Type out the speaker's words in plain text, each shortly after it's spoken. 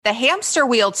The hamster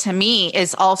wheel to me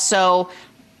is also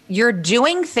you're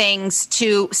doing things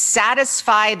to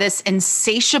satisfy this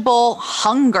insatiable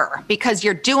hunger because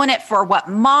you're doing it for what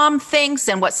mom thinks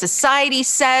and what society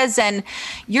says. And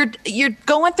you're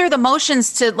going through the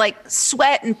motions to like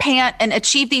sweat and pant and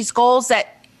achieve these goals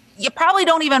that you probably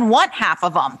don't even want half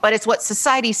of them, but it's what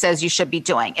society says you should be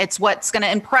doing. It's what's going to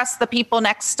impress the people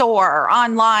next door or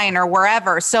online or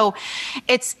wherever. So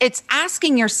it's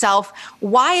asking yourself,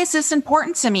 why is this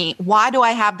important to me? Why do I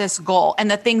have this goal?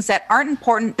 And the things that aren't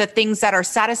important, the things that are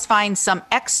satisfying some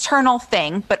external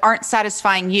thing, but aren't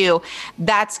satisfying you,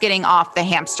 that's getting off the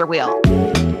hamster wheel.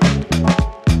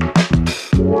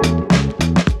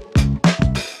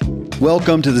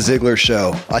 Welcome to The Ziglar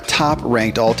Show, a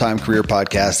top-ranked all-time career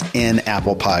podcast in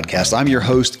Apple Podcasts. I'm your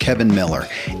host, Kevin Miller.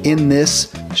 In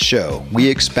this show, we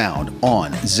expound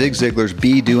on Zig Ziglar's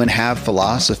be, do, and have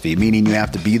philosophy, meaning you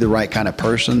have to be the right kind of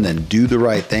person, then do the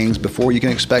right things before you can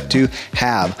expect to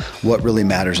have what really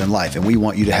matters in life. And we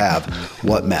want you to have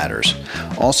what matters.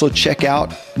 Also, check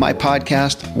out my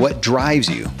podcast, What Drives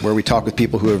You, where we talk with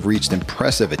people who have reached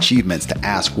impressive achievements to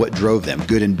ask what drove them,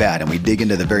 good and bad. And we dig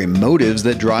into the very motives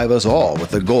that drive us all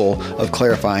with the goal of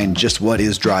clarifying just what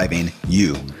is driving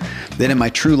you. Then in my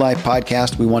True Life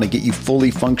podcast, we want to get you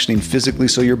fully functioning physically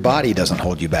so your body doesn't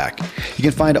hold you back. You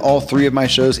can find all three of my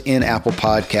shows in Apple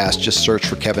Podcasts. Just search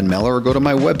for Kevin Miller or go to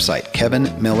my website,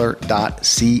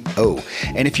 kevinmiller.co.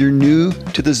 And if you're new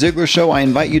to The Ziglar Show, I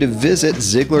invite you to visit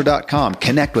Ziglar.com.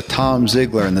 Connect with Tom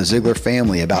Ziglar and the Ziglar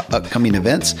family about upcoming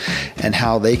events and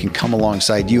how they can come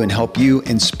alongside you and help you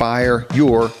inspire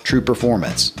your true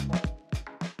performance.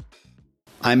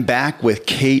 I'm back with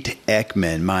Kate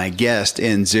Eckman, my guest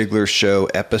in Ziglar Show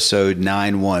episode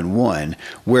 911,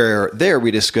 where there we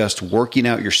discussed working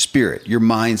out your spirit, your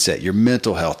mindset, your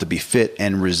mental health to be fit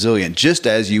and resilient, just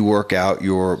as you work out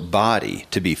your body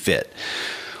to be fit.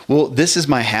 Well, this is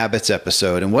my habits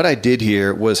episode, and what I did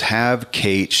here was have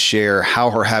Kate share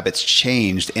how her habits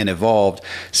changed and evolved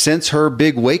since her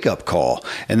big wake-up call.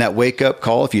 And that wake-up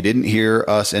call, if you didn't hear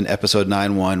us in episode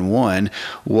 911,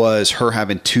 was her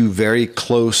having two very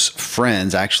close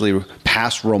friends, actually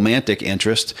past romantic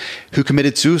interest, who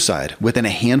committed suicide within a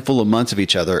handful of months of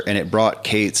each other, and it brought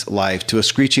Kate's life to a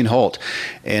screeching halt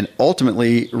and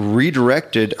ultimately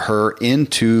redirected her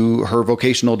into her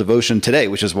vocational devotion today,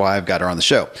 which is why I've got her on the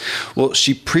show. Well,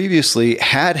 she previously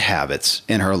had habits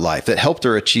in her life that helped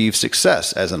her achieve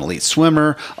success as an elite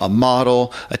swimmer, a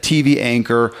model, a TV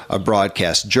anchor, a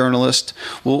broadcast journalist.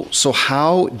 Well, so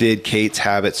how did Kate's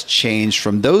habits change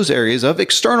from those areas of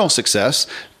external success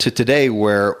to today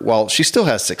where, while she still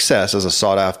has success as a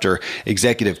sought-after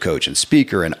executive coach and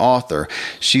speaker and author,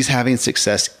 she's having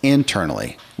success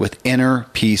internally with inner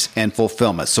peace and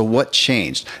fulfillment. So what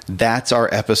changed? That's our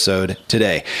episode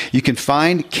today. You can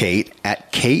find Kate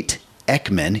at Kate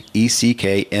Eckman,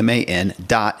 ECKMAN.TV.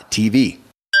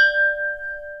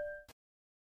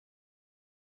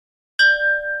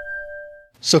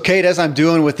 So Kate, as I'm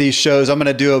doing with these shows, I'm going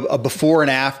to do a before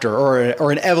and after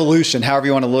or an evolution, however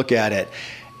you want to look at it.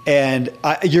 And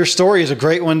your story is a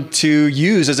great one to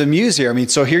use as a muse here. I mean,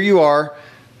 so here you are,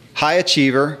 high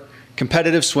achiever,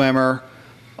 competitive swimmer,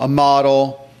 a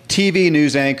model, TV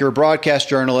news anchor, broadcast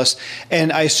journalist.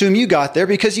 And I assume you got there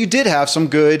because you did have some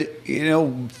good,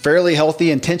 fairly healthy,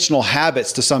 intentional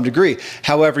habits to some degree.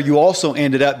 However, you also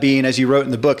ended up being, as you wrote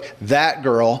in the book, that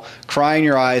girl crying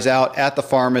your eyes out at the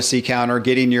pharmacy counter,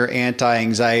 getting your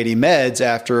anti-anxiety meds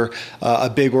after a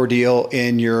big ordeal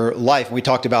in your life. And we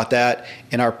talked about that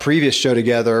in our previous show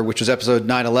together, which was episode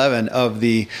 911 of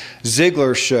the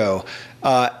Ziglar Show.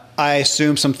 I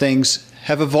assume some things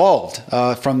have evolved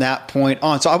from that point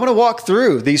on. So I want to walk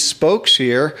through these spokes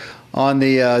here on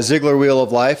the Ziglar Wheel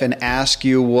of Life and ask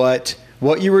you what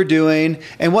you were doing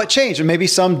and what changed. And maybe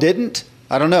some didn't.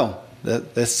 I don't know.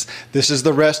 This is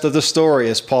the rest of the story,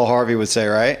 as Paul Harvey would say,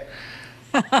 right?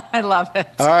 I love it.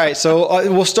 All right.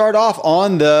 So we'll start off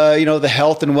on the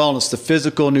health and wellness, the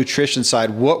physical nutrition side.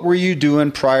 What were you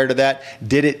doing prior to that?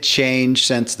 Did it change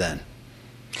since then?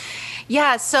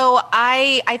 Yeah, so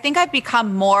I think I've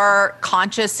become more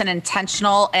conscious and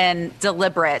intentional and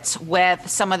deliberate with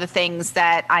some of the things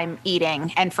that I'm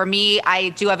eating. And for me, I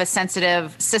do have a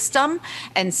sensitive system.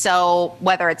 And so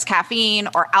whether it's caffeine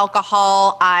or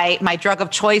alcohol, my drug of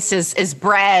choice is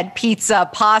bread, pizza,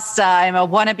 pasta. I'm a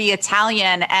wannabe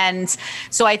Italian. And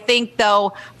so I think,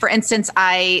 though, for instance,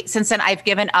 since then I've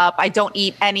given up. I don't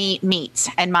eat any meat.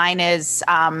 And mine is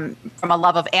from a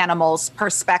love of animals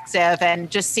perspective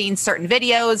and just seeing certain certain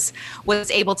videos,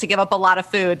 was able to give up a lot of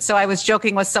food. So I was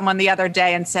joking with someone the other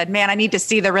day and said, man, I need to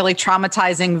see the really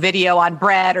traumatizing video on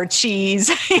bread or cheese,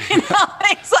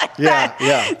 things like that,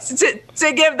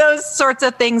 to give those sorts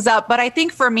of things up. But I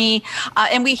think for me,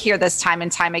 and we hear this time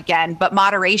and time again, but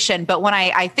moderation. But when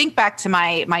I think back to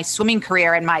my swimming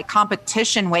career and my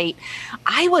competition weight,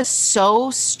 I was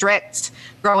so strict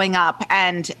growing up.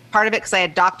 And part of it because I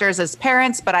had doctors as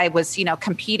parents, but I was,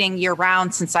 competing year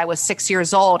round since I was 6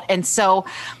 years old. And so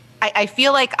I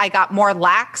feel like I got more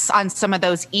lax on some of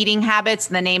those eating habits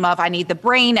in the name of I need the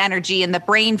brain energy and the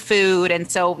brain food. And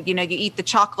so, you eat the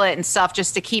chocolate and stuff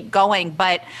just to keep going.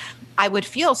 But I would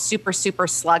feel super, super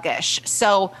sluggish.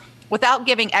 So without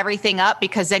giving everything up,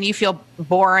 because then you feel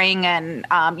boring and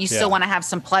you still want to have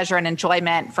some pleasure and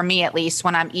enjoyment, for me at least,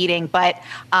 when I'm eating. But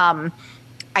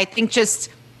I think just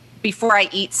before I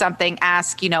eat something,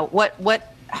 ask,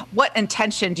 what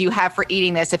intention do you have for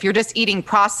eating this? If you're just eating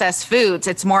processed foods,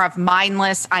 it's more of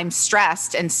mindless, I'm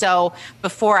stressed. And so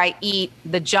before I eat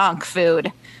the junk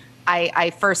food, I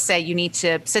first say you need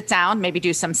to sit down, maybe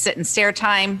do some sit and stare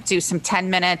time, do some 10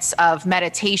 minutes of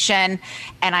meditation.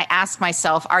 And I ask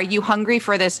myself, are you hungry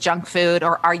for this junk food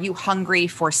or are you hungry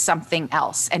for something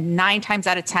else? And 9 times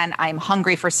out of 10, I'm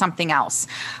hungry for something else.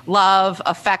 Love,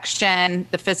 affection,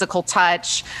 the physical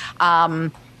touch,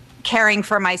 caring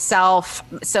for myself.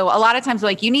 So a lot of times,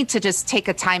 you need to just take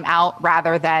a time out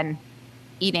rather than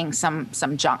eating some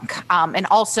junk. And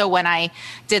also when I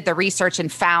did the research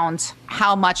and found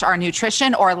how much our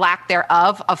nutrition or lack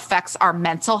thereof affects our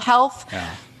mental health.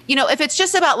 Yeah. If it's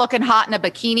just about looking hot in a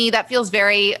bikini, that feels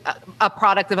very a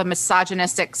product of a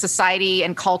misogynistic society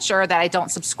and culture that I don't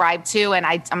subscribe to. And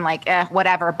I'm like,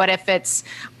 whatever. But if it's,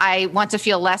 I want to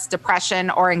feel less depression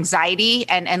or anxiety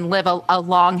and live a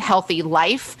long, healthy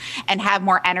life and have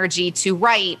more energy to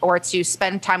write or to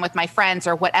spend time with my friends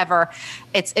or whatever,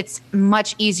 it's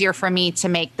much easier for me to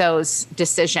make those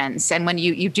decisions. And when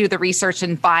you do the research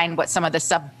and find what some of the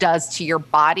stuff does to your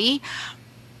body,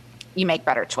 you make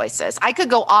better choices. I could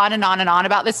go on and on and on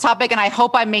about this topic, and I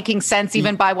hope I'm making sense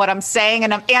even by what I'm saying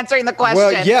and I'm answering the question.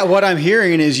 Well, yeah, what I'm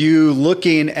hearing is you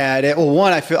looking at it. Well,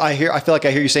 one, I feel like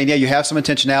I hear you saying, yeah, you have some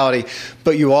intentionality,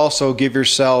 but you also give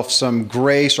yourself some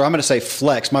grace, or I'm going to say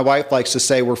flex. My wife likes to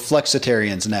say we're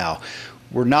flexitarians now.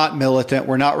 We're not militant,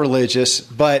 we're not religious,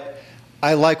 but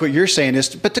I like what you're saying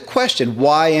but the question,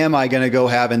 why am I going to go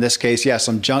have, in this case,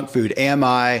 some junk food?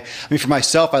 For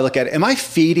myself, I look at it, am I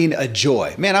feeding a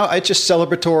joy? Man, it's just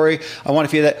celebratory. I want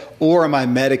to feed that. Or am I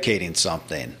medicating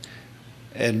something?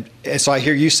 And so I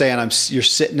hear you saying you're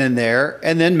sitting in there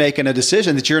and then making a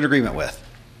decision that you're in agreement with.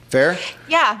 Fair?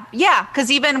 Yeah.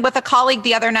 Because even with a colleague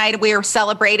the other night, we were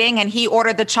celebrating and he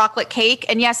ordered the chocolate cake.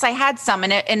 And yes, I had some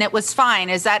in it and it was fine.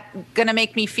 Is that going to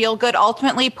make me feel good?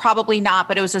 Ultimately, probably not,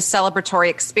 but it was a celebratory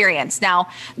experience. Now,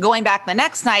 going back the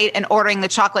next night and ordering the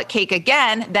chocolate cake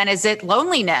again, then is it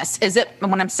loneliness? Is it,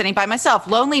 when I'm sitting by myself,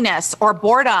 loneliness or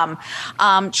boredom,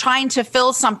 trying to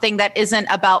fill something that isn't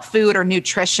about food or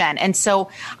nutrition? And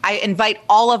so I invite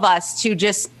all of us to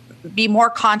just be more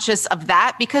conscious of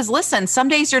that, because listen, some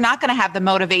days you're not going to have the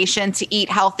motivation to eat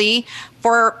healthy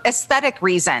for aesthetic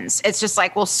reasons. It's just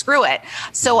like, well, screw it.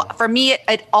 So for me,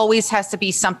 it always has to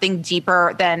be something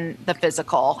deeper than the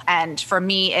physical. And for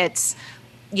me, it's,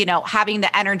 having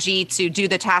the energy to do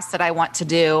the tasks that I want to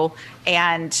do.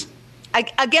 And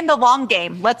again, the long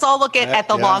game. Let's all look at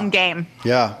the long game.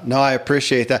 Yeah, no, I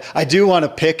appreciate that. I do want to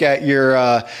pick at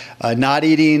your not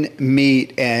eating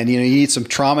meat, and you eat some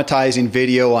traumatizing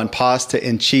video on pasta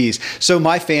and cheese. So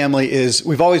my family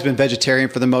we've always been vegetarian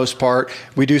for the most part.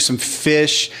 We do some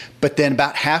fish, but then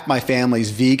about half my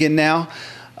family's vegan now.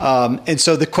 And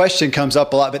so the question comes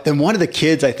up a lot, but then one of the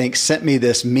kids, I think, sent me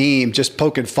this meme just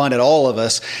poking fun at all of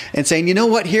us and saying, you know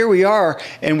what, here we are.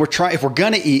 And if we're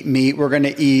going to eat meat, we're going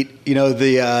to eat,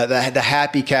 the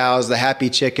happy cows, the happy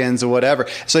chickens or whatever.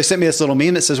 So they sent me this little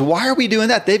meme that says, why are we doing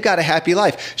that? They've got a happy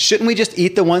life. Shouldn't we just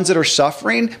eat the ones that are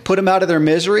suffering, put them out of their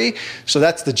misery? So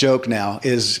that's the joke now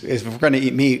is if we're going to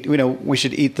eat meat, we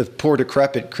should eat the poor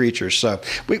decrepit creatures. So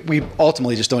we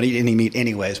ultimately just don't eat any meat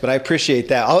anyways, but I appreciate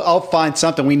that. I'll find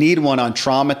something. We need one on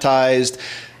traumatized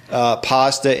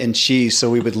pasta and cheese, so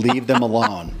we would leave them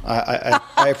alone. I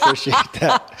appreciate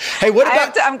that. Hey, what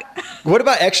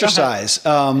about exercise?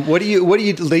 What are you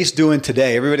at least doing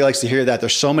today? Everybody likes to hear that.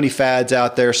 There's so many fads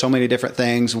out there, so many different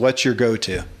things. What's your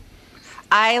go-to?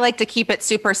 I like to keep it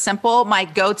super simple. My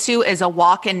go-to is a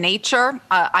walk in nature.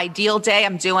 Ideal day,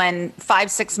 I'm doing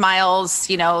 5-6 miles,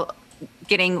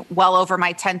 getting well over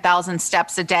my 10,000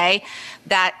 steps a day.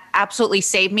 That absolutely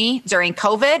saved me during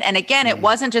COVID. And again, it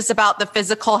wasn't just about the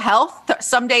physical health.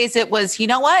 Some days it was, you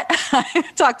know what? I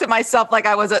talk to myself like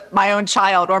I was my own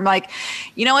child, or I'm like,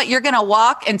 you know what? You're going to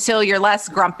walk until you're less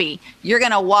grumpy. You're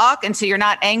going to walk until you're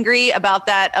not angry about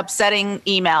that upsetting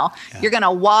email. Yeah. You're going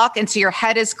to walk until your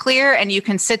head is clear and you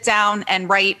can sit down and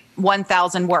write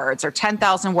 1,000 words or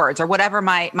 10,000 words or whatever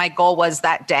my goal was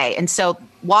that day. And so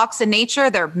walks in nature,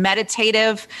 they're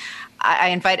meditative. I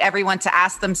invite everyone to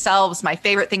ask themselves, my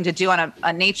favorite thing to do on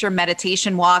a nature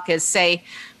meditation walk is say,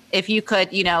 if you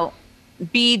could,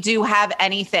 do, have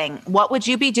anything, what would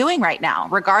you be doing right now,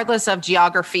 regardless of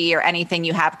geography or anything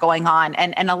you have going on?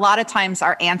 And a lot of times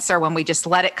our answer, when we just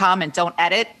let it come and don't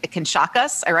edit, it can shock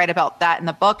us. I write about that in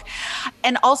the book.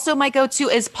 And also my go-to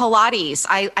is Pilates.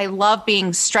 I love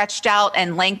being stretched out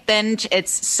and lengthened.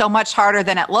 It's so much harder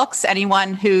than it looks.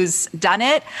 Anyone who's done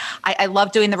it, I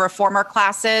love doing the reformer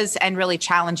classes and really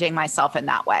challenging myself in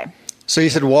that way. So you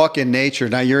said walk in nature.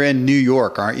 Now you're in New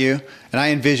York, aren't you? And I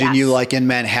envision Yes. you like in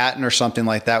Manhattan or something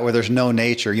like that where there's no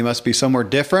nature. You must be somewhere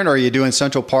different, or are you doing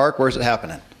Central Park? Where's it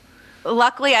happening?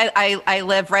 Luckily, I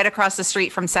live right across the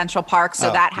street from Central Park,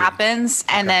 so that happens.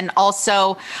 And then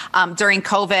also during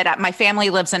COVID, my family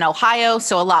lives in Ohio,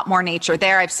 so a lot more nature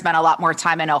there. I've spent a lot more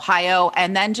time in Ohio.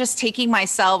 And then just taking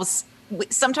myself,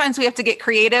 sometimes we have to get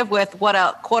creative with what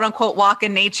a quote unquote walk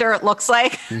in nature looks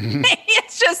like. Mm-hmm.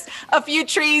 It's just a few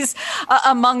trees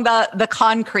among the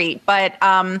concrete. But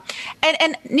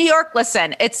and New York,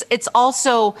 listen, it's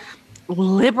also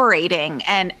liberating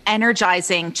and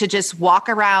energizing to just walk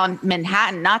around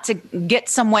Manhattan, not to get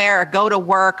somewhere or go to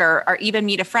work or even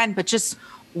meet a friend, but just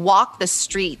walk the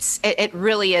streets. It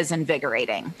really is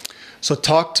invigorating. So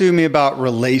talk to me about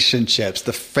relationships,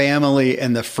 the family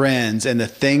and the friends and the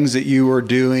things that you were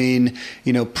doing,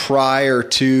 prior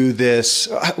to this.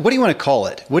 What do you want to call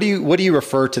it? What do you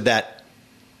refer to that?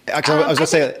 Actually, I was going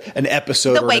to say an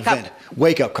episode or an event.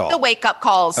 Wake up call. The wake up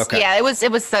calls. Okay. Yeah, it was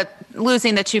the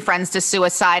losing the two friends to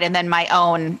suicide, and then my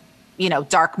own,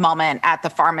 dark moment at the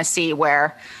pharmacy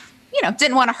where,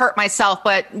 didn't want to hurt myself,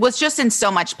 but was just in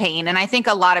so much pain. And I think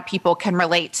a lot of people can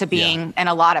relate to being in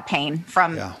a lot of pain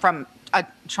from a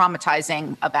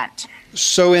traumatizing event.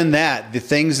 So in that, the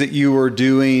things that you were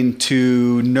doing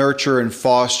to nurture and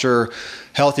foster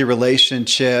healthy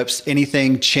relationships,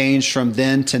 anything changed from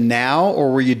then to now,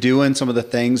 or were you doing some of the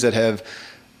things that have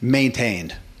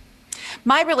maintained?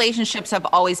 My relationships have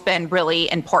always been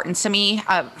really important to me,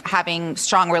 having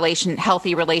strong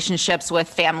healthy relationships with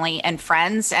family and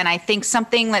friends. And I think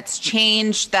something that's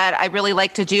changed that I really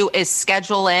like to do is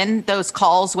schedule in those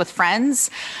calls with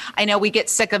friends. I know we get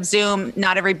sick of Zoom.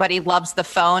 Not everybody loves the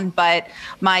phone, but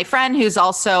my friend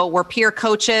we're peer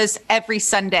coaches, every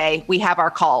Sunday we have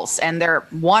our calls, and they're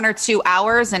 1 or 2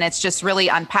 hours, and it's just really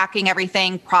unpacking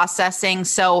everything, processing.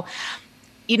 So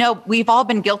we've all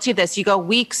been guilty of this. You go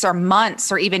weeks or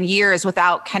months or even years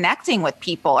without connecting with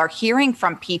people or hearing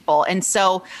from people. And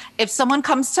so if someone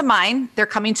comes to mind, they're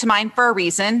coming to mind for a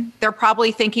reason. They're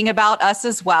probably thinking about us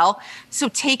as well. So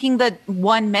taking the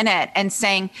 1 minute and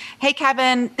saying, hey,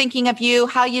 Kevin, thinking of you,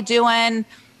 how you doing?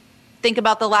 Think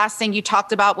about the last thing you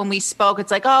talked about when we spoke.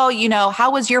 It's like, oh, how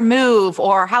was your move?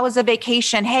 Or how was a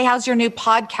vacation? Hey, how's your new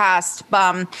podcast?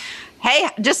 Hey,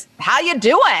 just how you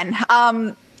doing?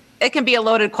 It can be a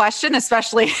loaded question,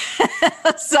 especially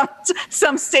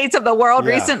some states of the world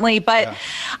recently. But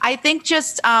I think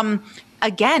just,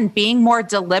 again, being more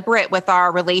deliberate with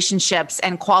our relationships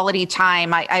and quality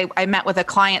time. I met with a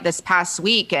client this past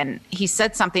week, and he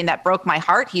said something that broke my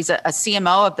heart. He's a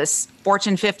CMO of this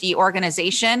Fortune 50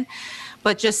 organization,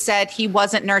 but just said he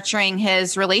wasn't nurturing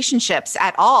his relationships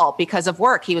at all because of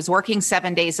work. He was working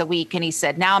 7 days a week. And he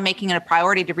said, now I'm making it a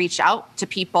priority to reach out to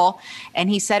people.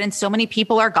 And he said, and so many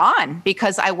people are gone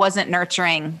because I wasn't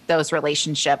nurturing those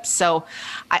relationships. So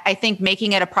I think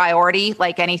making it a priority,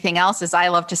 like anything else, as I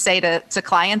love to say to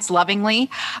clients lovingly,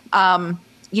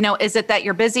 is it that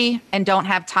you're busy and don't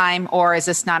have time, or is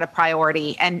this not a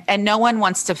priority? And no one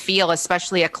wants to feel,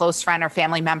 especially a close friend or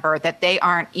family member, that they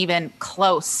aren't even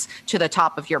close to the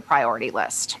top of your priority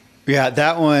list. Yeah,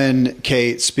 that one,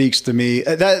 Kate, speaks to me.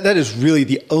 That is really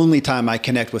the only time I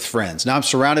connect with friends. Now, I'm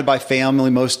surrounded by family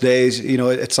most days,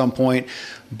 at some point,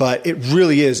 but it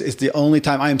really is. It's the only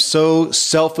time. I am so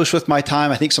selfish with my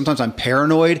time. I think sometimes I'm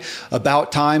paranoid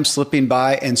about time slipping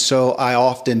by, and so I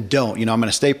often don't. I'm going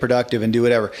to stay productive and do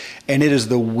whatever. And it is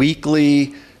the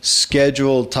weekly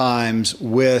scheduled times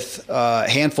with a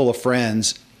handful of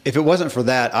friends if it wasn't for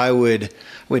that, I would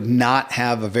not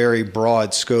have a very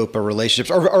broad scope of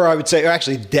relationships, or I would say, or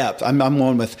actually depth. I'm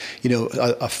one with,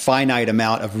 a finite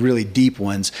amount of really deep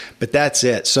ones, but that's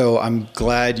it. So I'm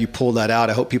glad you pulled that out.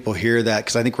 I hope people hear that,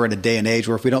 because I think we're in a day and age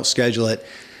where if we don't schedule it,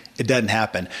 it doesn't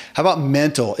happen. How about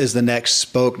mental is the next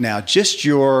spoke now? Just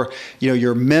your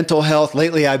mental health.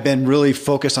 Lately, I've been really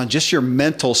focused on just your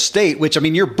mental state, which,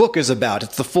 your book is about.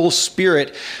 It's the full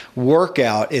spirit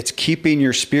workout. It's keeping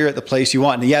your spirit the place you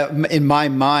want. And yeah, in my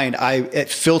mind, it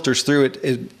filters through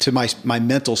it to my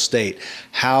mental state.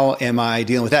 How am I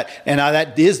dealing with that? And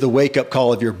that is the wake-up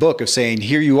call of your book, of saying,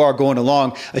 here you are going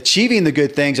along, achieving the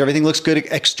good things. Everything looks good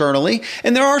externally.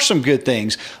 And there are some good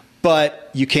things. But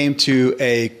you came to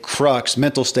a crux,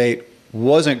 mental state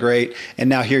wasn't great, and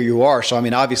now here you are. So,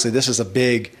 obviously this is a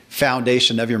big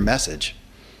foundation of your message.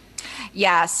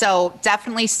 Yeah, so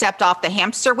definitely stepped off the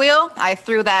hamster wheel. I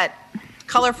threw that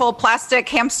colorful plastic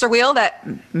hamster wheel that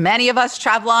many of us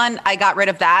travel on. I got rid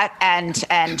of that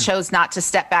and chose not to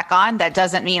step back on. That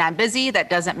doesn't mean I'm busy. That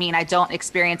doesn't mean I don't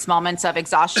experience moments of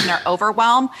exhaustion or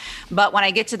overwhelm. But when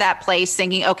I get to that place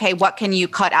thinking, okay, what can you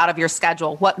cut out of your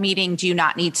schedule? What meeting do you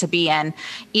not need to be in?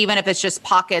 Even if it's just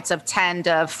pockets of 10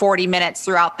 to 40 minutes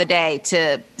throughout the day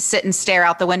to sit and stare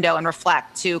out the window and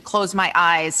reflect, to close my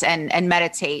eyes and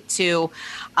meditate, to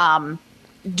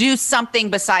do something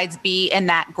besides be in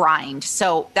that grind.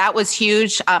 So that was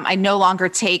huge. I no longer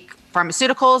take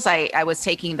pharmaceuticals. I was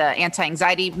taking the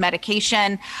anti-anxiety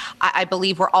medication. I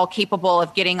believe we're all capable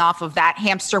of getting off of that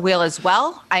hamster wheel as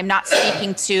well. I'm not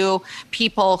speaking to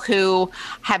people who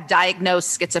have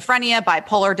diagnosed schizophrenia,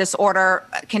 bipolar disorder,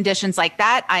 conditions like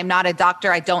that. I'm not a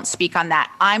doctor. I don't speak on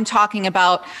that. I'm talking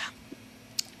about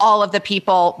all of the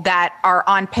people that are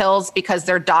on pills because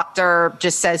their doctor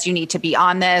just says you need to be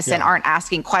on this, and aren't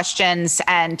asking questions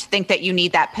and think that you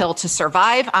need that pill to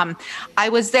survive. I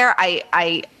was there.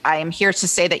 I am here to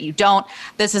say that you don't.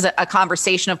 This is a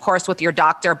conversation, of course, with your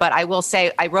doctor, but I will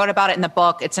say I wrote about it in the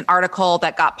book. It's an article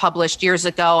that got published years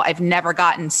ago. I've never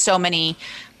gotten so many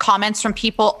comments from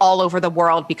people all over the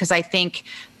world, because I think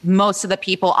most of the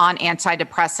people on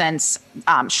antidepressants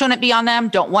shouldn't be on them,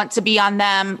 don't want to be on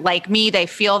them. Like me, they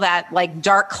feel that like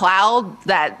dark cloud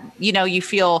that, you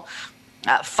feel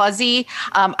fuzzy.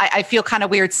 I feel kind of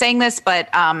weird saying this, but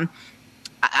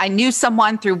I knew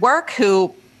someone through work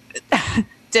who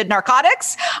did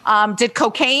narcotics, did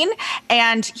cocaine,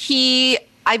 and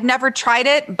I've never tried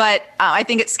it, but I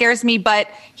think it scares me. But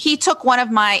he took one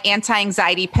of my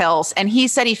anti-anxiety pills, and he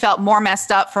said he felt more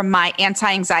messed up from my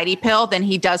anti-anxiety pill than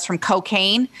he does from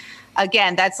cocaine.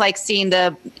 Again, that's like seeing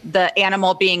the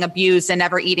animal being abused and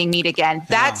never eating meat again.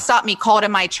 That stopped me cold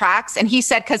in my tracks. And he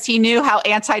said, because he knew how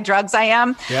anti-drugs I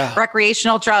am,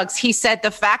 recreational drugs, he said, the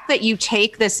fact that you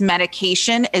take this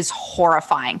medication is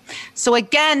horrifying. So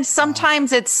again,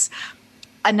 sometimes it's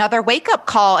another wake-up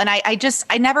call. And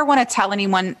I never want to tell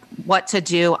anyone what to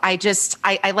do.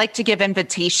 I like to give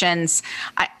invitations,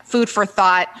 food for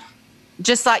thought.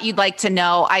 Just thought you'd like to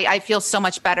know. I feel so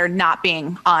much better not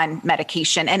being on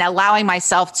medication and allowing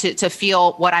myself to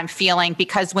feel what I'm feeling,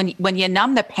 because when you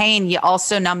numb the pain, you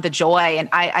also numb the joy. And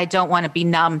I don't want to be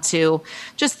numb to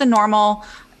just the normal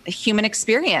human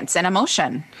experience and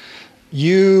emotion.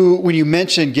 When you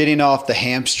mentioned getting off the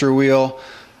hamster wheel,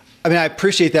 I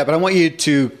appreciate that, but I want you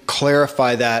to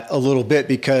clarify that a little bit,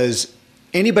 because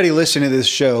anybody listening to this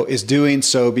show is doing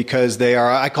so because they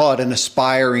are, I call it an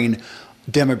aspiring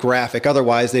demographic.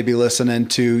 Otherwise, they'd be listening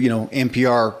to,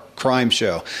 NPR crime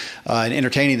show and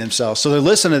entertaining themselves. So they're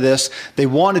listening to this. They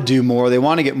want to do more. They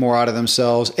want to get more out of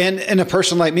themselves. And a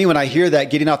person like me, when I hear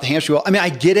that, getting off the hamster wheel, I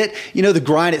get it. The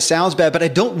grind, it sounds bad, but I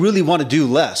don't really want to do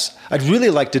less. I'd really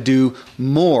like to do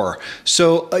more.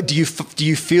 So do you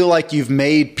feel like you've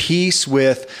made peace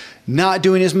with not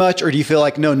doing as much, or do you feel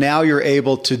like, no, now you're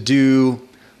able to do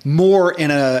more in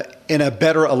a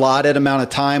better allotted amount of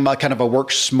time, kind of a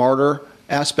work smarter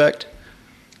aspect?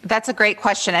 That's a great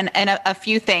question. And a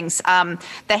few things.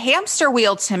 The hamster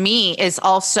wheel to me is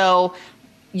also,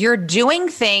 you're doing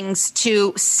things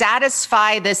to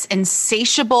satisfy this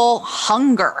insatiable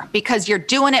hunger, because you're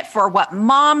doing it for what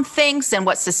mom thinks and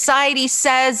what society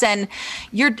says. And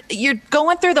you're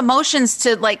going through the motions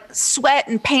to like sweat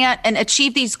and pant and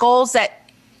achieve these goals that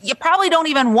you probably don't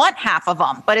even want half of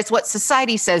them, but it's what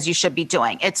society says you should be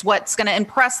doing. It's what's going to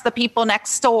impress the people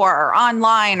next door or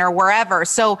online or wherever.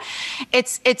 So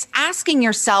it's asking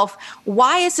yourself,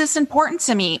 why is this important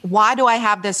to me? Why do I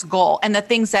have this goal? And the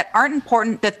things that aren't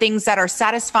important, the things that are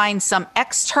satisfying some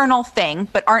external thing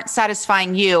but aren't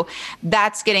satisfying you,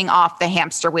 that's getting off the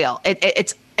hamster wheel.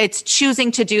 It's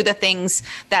choosing to do the things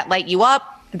that light you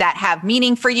up, that have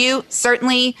meaning for you.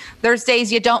 Certainly there's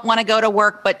days you don't want to go to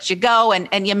work, but you go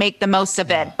and you make the most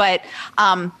of it. But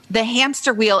the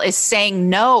hamster wheel is saying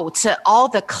no to all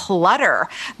the clutter,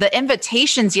 the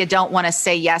invitations you don't want to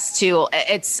say yes to.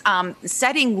 It's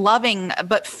setting loving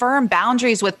but firm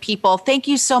boundaries with people. Thank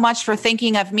you so much for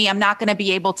thinking of me. I'm not going to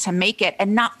be able to make it,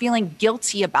 and not feeling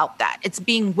guilty about that. It's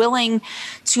being willing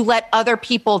to let other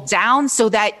people down so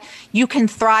that you can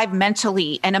thrive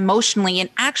mentally and emotionally and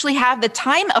actually have the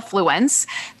time affluence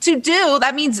to do.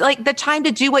 That means like the time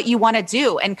to do what you want to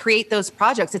do and create those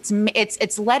projects.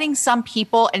 It's letting some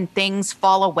people and things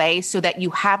fall away so that you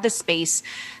have the space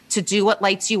to do what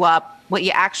lights you up, what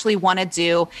you actually want to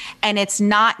do. And it's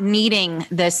not needing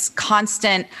this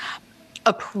constant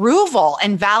approval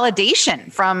and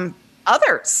validation from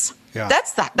others. Yeah.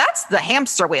 That's the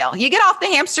hamster wheel. You get off the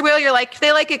hamster wheel, you're like, if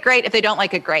they like it, great. If they don't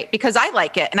like it, great. Because I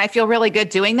like it and I feel really good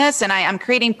doing this. And I'm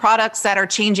creating products that are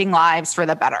changing lives for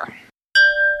the better.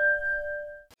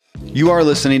 You are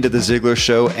listening to The Ziglar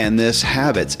Show and this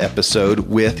Habits episode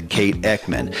with Kate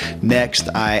Eckman. Next,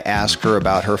 I ask her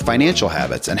about her financial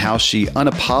habits and how she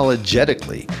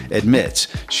unapologetically admits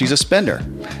she's a spender,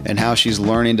 and how she's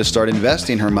learning to start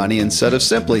investing her money instead of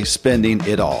simply spending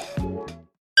it all.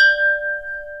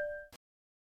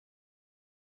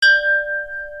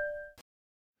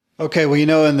 Okay,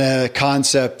 well, in the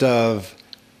concept of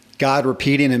God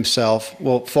repeating himself,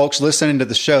 well, folks listening to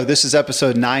the show, this is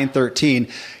episode 913.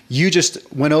 You just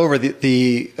went over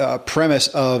the premise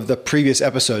of the previous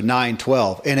episode,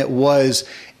 912, and it was,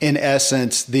 in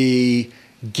essence, the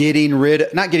not getting rid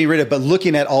of, but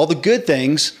looking at all the good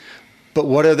things, but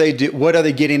what are they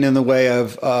getting in the way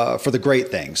of for the great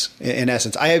things, in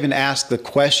essence. I even asked the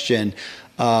question,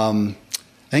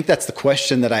 I think that's the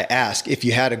question that I ask. If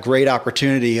you had a great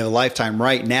opportunity of a lifetime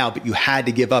right now, but you had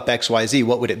to give up XYZ,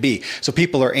 what would it be? So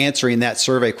people are answering that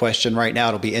survey question right now.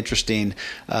 It'll be interesting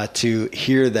to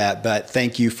hear that, but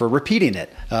thank you for repeating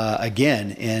it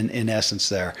again in essence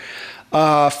there.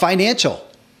 Financial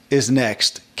is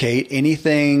next, Kate.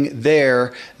 Anything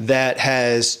there that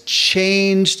has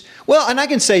changed? Well, and I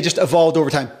can say just evolved over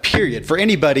time, period. For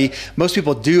anybody, most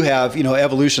people do have,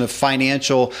 evolution of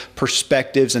financial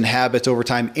perspectives and habits over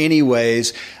time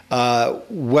anyways,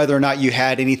 whether or not you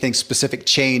had anything specific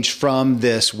change from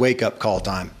this wake-up call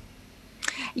time.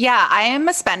 Yeah, I am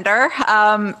a spender.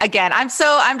 Again, I'm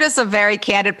just a very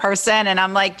candid person. And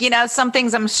I'm like, some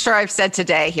things I'm sure I've said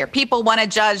today here. People want to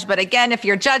judge. But again, if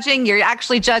you're judging, you're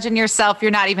actually judging yourself.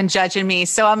 You're not even judging me.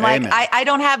 So I'm Amen. Like, I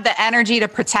don't have the energy to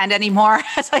pretend anymore.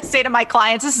 As I say to my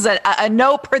clients, this is a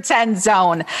no pretend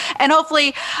zone. And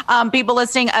hopefully people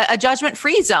listening, a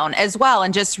judgment-free zone as well.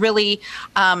 And just really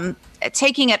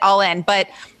taking it all in. But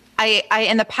I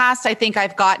in the past, I think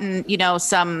I've gotten,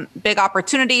 some big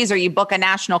opportunities, or you book a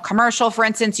national commercial, for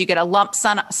instance, you get a lump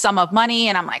sum of money,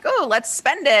 and I'm like, oh, let's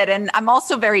spend it. And I'm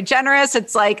also very generous.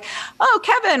 It's like, oh,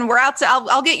 Kevin, we're out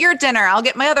I'll get your dinner. I'll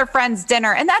get my other friend's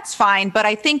dinner. And that's fine. But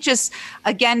I think just,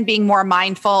 again, being more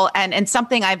mindful and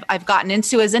something I've gotten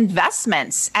into is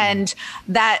investments, and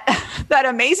that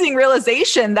amazing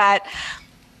realization that,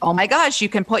 oh my gosh, you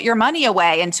can put your money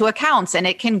away into accounts and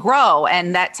it can grow.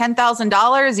 And that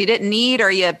 $10,000 you didn't need or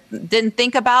you didn't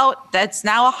think about, that's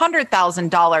now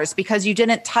 $100,000 because you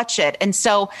didn't touch it. And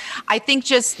so I think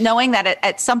just knowing that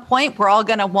at some point we're all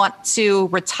going to want to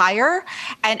retire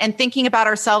and thinking about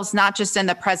ourselves, not just in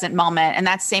the present moment. And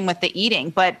that's same with the eating,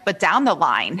 but down the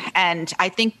line. And I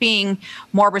think being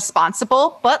more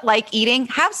responsible, but like eating,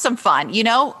 have some fun,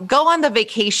 go on the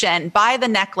vacation, buy the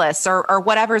necklace or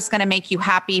whatever's going to make you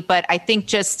happy. But I think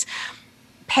just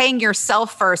paying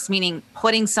yourself first, meaning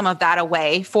putting some of that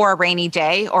away for a rainy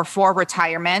day or for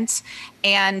retirement.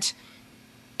 And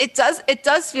it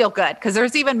does feel good, because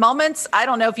there's even moments, I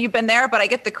don't know if you've been there, but I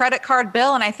get the credit card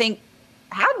bill and I think,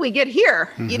 how did we get here?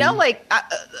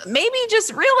 Mm-hmm. Maybe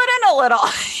just reel it in a little.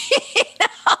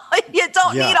 You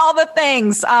don't need all the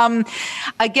things.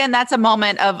 Again, that's a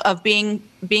moment of being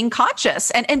conscious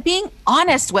and being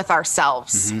honest with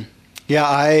ourselves. Mm-hmm. Yeah,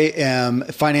 I am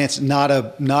finance, not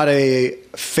a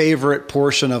favorite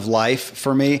portion of life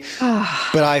for me,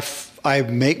 but I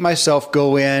make myself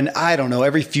go in, I don't know,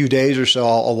 every few days or so,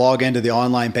 I'll log into the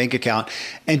online bank account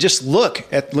and just look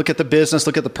at the business,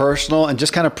 look at the personal, and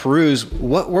just kind of peruse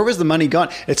where was the money gone?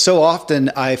 It's so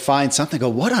often I find something, go,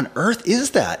 what on earth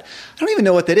is that? I don't even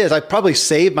know what that is. I probably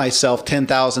saved myself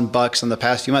 $10,000 in the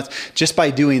past few months just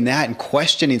by doing that and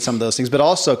questioning some of those things, but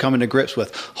also coming to grips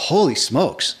with, holy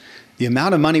smokes, the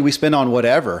amount of money we spend on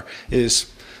whatever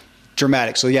is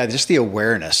dramatic. So yeah, just the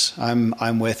awareness.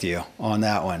 I'm with you on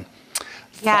that one.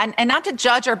 Yeah, and not to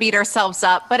judge or beat ourselves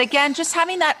up, but again, just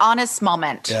having that honest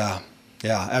moment. Yeah.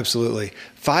 Yeah, absolutely.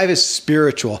 5 is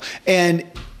spiritual. And,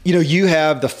 you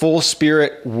have the full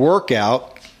spirit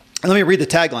workout. And let me read the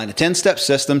tagline: a 10-step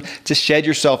system to shed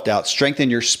your self-doubt,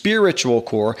 strengthen your spiritual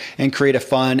core, and create a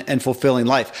fun and fulfilling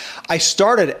life. I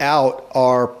started out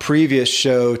our previous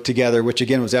show together, which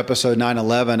again was episode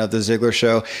 911 of the Ziglar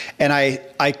Show. And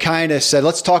I kind of said,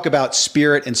 let's talk about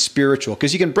spirit and spiritual,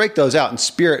 because you can break those out. And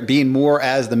spirit being more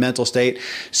as the mental state,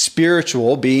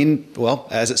 spiritual being, well,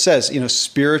 as it says,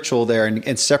 spiritual there,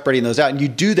 and separating those out. And you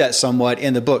do that somewhat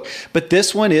in the book. But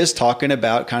this one is talking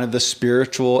about kind of the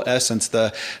spiritual essence,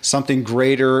 the something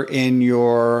greater in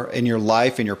your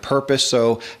life and your purpose.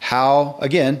 So how,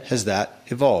 again, has that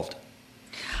evolved?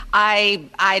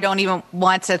 I don't even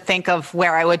want to think of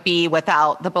where I would be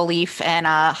without the belief in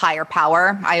a higher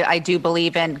power. I do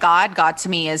believe in God. God to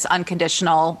me is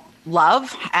unconditional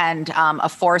love and a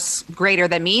force greater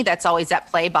than me that's always at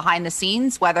play behind the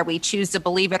scenes, whether we choose to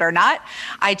believe it or not.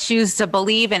 I choose to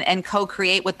believe and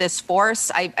co-create with this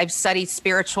force. I've studied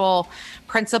spiritual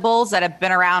principles that have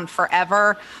been around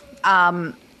forever.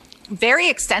 Very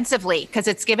extensively, because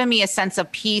it's given me a sense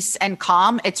of peace and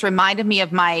calm. It's reminded me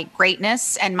of my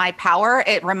greatness and my power.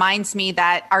 It reminds me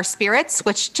that our spirits,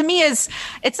 which to me it's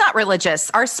not religious.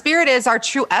 Our spirit is our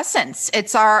true essence.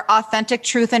 It's our authentic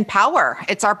truth and power.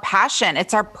 It's our passion.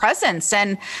 It's our presence.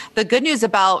 And the good news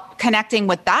about connecting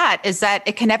with that is that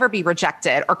it can never be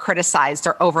rejected or criticized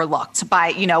or overlooked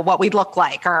by, what we look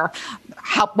like or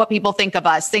what people think of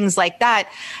us, things like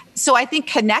that. So I think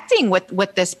connecting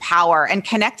with this power and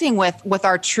connecting with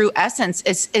our true essence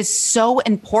is so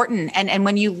important. And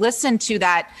when you listen to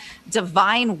that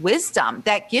divine wisdom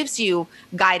that gives you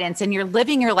guidance and you're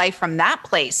living your life from that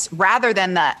place rather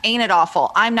than the ain't it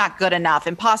awful, I'm not good enough,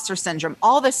 imposter syndrome,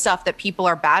 all this stuff that people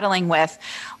are battling with,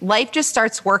 life just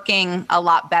starts working a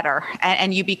lot better.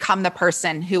 And you become the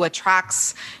person who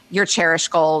attracts your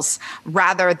cherished goals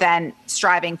rather than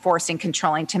striving, forcing,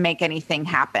 controlling to make anything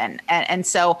happen. And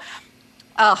so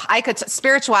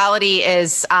spirituality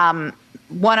is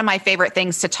one of my favorite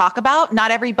things to talk about.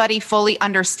 Not everybody fully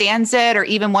understands it or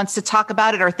even wants to talk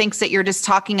about it or thinks that you're just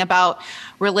talking about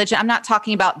religion. I'm not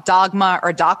talking about dogma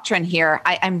or doctrine here.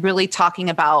 I'm really talking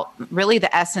about really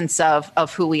the essence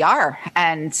of who we are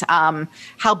and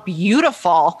how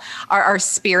beautiful our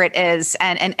spirit is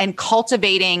and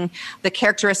cultivating the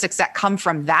characteristics that come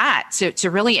from that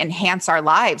to really enhance our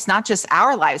lives, not just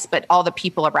our lives, but all the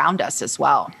people around us as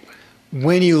well.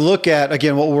 When you look at,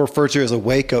 again, what we'll refer to as a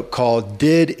wake-up call,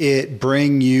 did it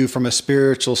bring you from a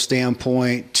spiritual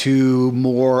standpoint to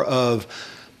more of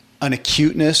an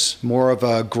acuteness, more of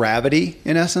a gravity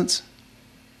in essence?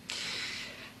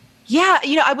 Yeah,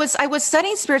 I was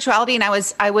studying spirituality and I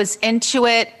was into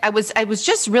it. I was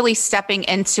just really stepping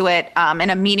into it in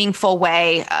a meaningful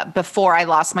way before I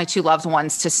lost my 2 loved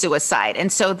ones to suicide.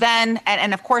 And so then,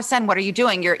 and of course, then what are you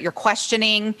doing? You're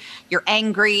questioning, you're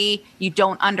angry, you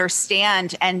don't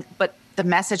understand. But the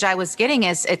message I was getting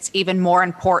is it's even more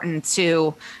important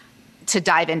to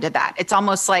dive into that. It's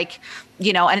almost like,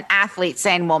 an athlete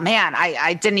saying, well, man,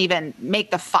 I didn't even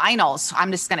make the finals. I'm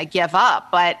just going to give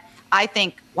up. But I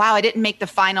think, wow, I didn't make the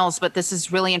finals, but this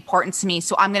is really important to me.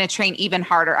 So I'm going to train even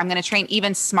harder. I'm going to train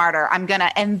even smarter. And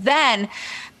then,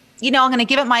 I'm going to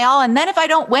give it my all. And then if I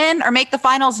don't win or make the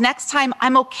finals next time,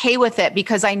 I'm okay with it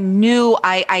because I knew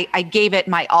I gave it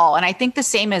my all. And I think the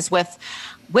same is with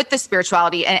the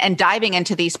spirituality and diving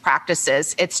into these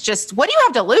practices. It's just, what do you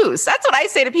have to lose? That's what I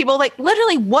say to people. Like,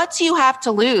 literally, what do you have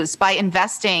to lose by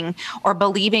investing or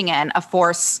believing in a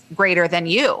force greater than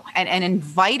you and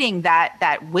inviting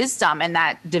that wisdom and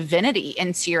that divinity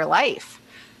into your life?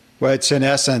 Well, it's in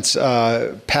essence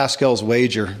Pascal's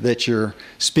wager that you're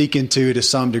speaking to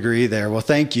some degree there. Well,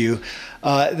 thank you.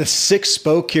 The 6th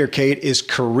spoke here, Kate, is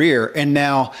career. And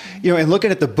now, in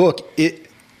looking at the book,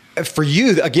 for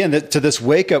you, again, to this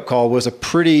wake-up call was a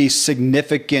pretty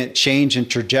significant change in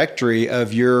trajectory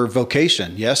of your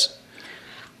vocation, yes?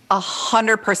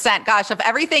 100%. Gosh, of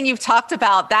everything you've talked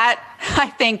about, that I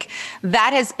think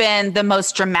that has been the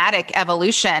most dramatic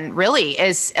evolution, really,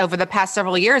 is over the past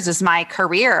several years, is my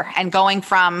career and going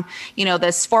from,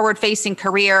 this forward-facing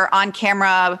career,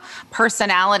 on-camera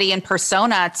personality and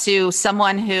persona to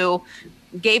someone who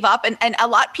gave up. And a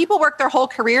lot of people work their whole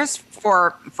careers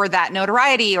for that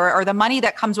notoriety or the money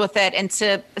that comes with it. And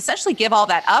to essentially give all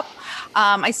that up,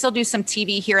 I still do some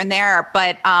TV here and there,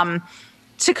 but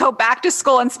to go back to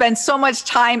school and spend so much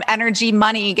time, energy,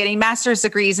 money, getting master's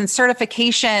degrees and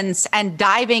certifications and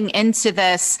diving into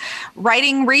this,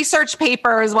 writing research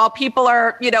papers while people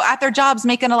are, at their jobs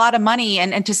making a lot of money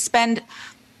and to spend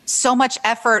so much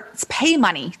effort, pay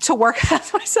money to work.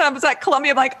 That's what I said. I was at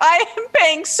Columbia. I'm like, I am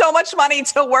paying so much money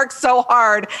to work so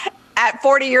hard at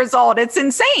 40 years old. It's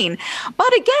insane.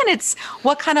 But again, it's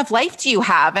what kind of life do you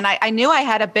have? And I knew I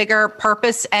had a bigger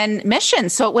purpose and mission.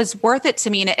 So it was worth it to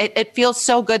me. And it feels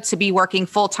so good to be working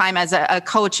full time as a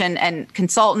coach and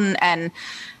consultant and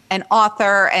an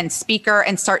author and speaker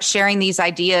and start sharing these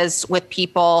ideas with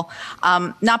people,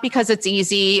 not because it's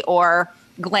easy or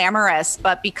glamorous,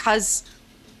 but because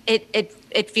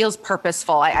it feels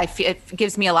purposeful. I feel it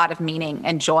gives me a lot of meaning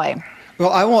and joy. Well,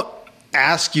 I won't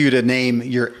ask you to name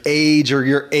your age or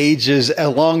your ages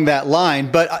along that line,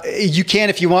 but you can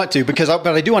if you want to, but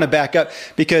I do want to back up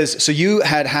because so you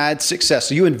had success.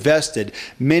 So you invested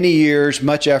many years,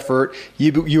 much effort.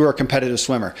 You were a competitive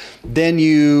swimmer. Then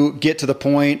you get to the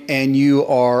point and you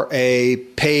are a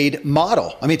paid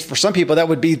model. I mean, for some people that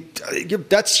would be,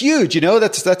 that's huge.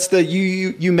 That's the,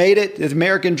 you made it, the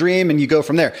American dream, and you go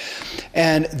from there.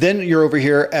 And then you're over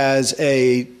here as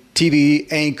a TV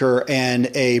anchor and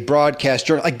a broadcast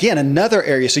journal. Again, another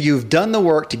area. So you've done the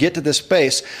work to get to this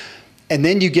space, and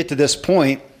then you get to this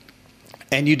point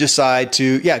and you decide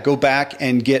to, go back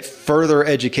and get further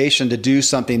education to do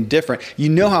something different. You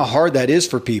know how hard that is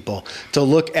for people to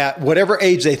look at whatever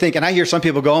age they think. And I hear some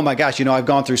people go, oh my gosh, I've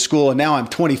gone through school and now I'm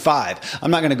 25.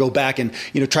 I'm not going to go back and,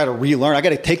 try to relearn. I got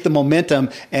to take the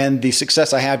momentum and the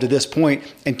success I have to this point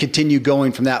and continue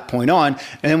going from that point on.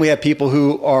 And then we have people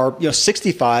who are,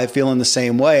 65 feeling the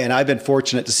same way. And I've been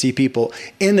fortunate to see people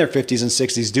in their 50s and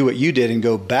 60s do what you did and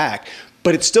go back.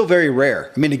 But it's still very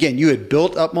rare. I mean, again, you had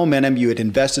built up momentum, you had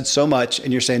invested so much,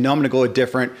 and you're saying, no, I'm going to go a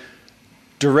different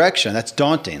direction. That's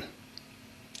daunting.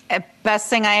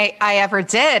 Best thing I ever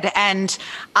did. And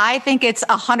I think it's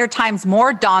 100 times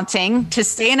more daunting to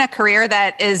stay in a career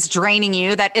that is draining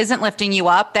you, that isn't lifting you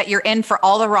up, that you're in for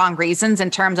all the wrong reasons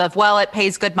in terms of, well, it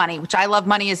pays good money, which I love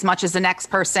money as much as the next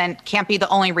person. Can't be the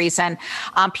only reason.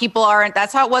 People aren't,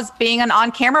 that's how it was being an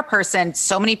on-camera person.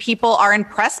 So many people are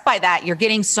impressed by that. You're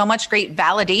getting so much great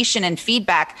validation and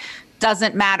feedback.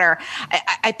 Doesn't matter.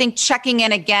 I think checking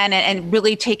in again and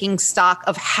really taking stock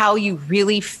of how you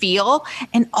really feel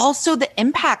and also the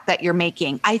impact that you're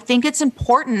making. I think it's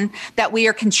important that we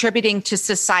are contributing to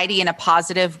society in a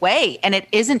positive way. And it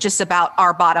isn't just about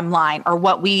our bottom line or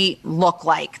what we look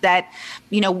like, that,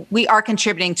 we are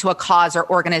contributing to a cause or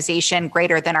organization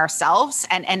greater than ourselves.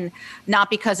 And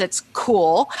not because it's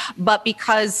cool, but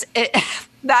because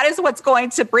that is what's going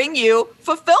to bring you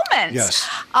fulfillment. Yes.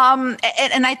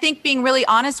 And I think being really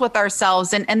honest with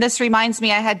ourselves, and this reminds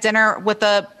me, I had dinner with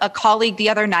a colleague the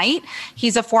other night.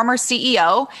 He's a former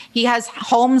CEO. He has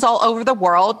homes all over the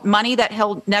world, money that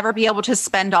he'll never be able to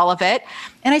spend all of it.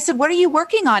 And I said, what are you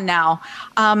working on now?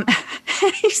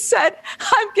 He said,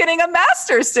 I'm getting a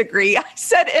master's degree. I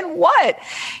said, in what?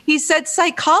 He said,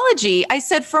 psychology. I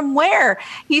said, from where?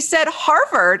 He said,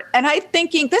 Harvard. And I'm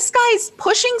thinking, this guy's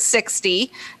pushing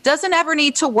 60, doesn't ever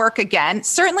need to work again,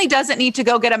 certainly doesn't need to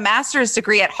go get a master's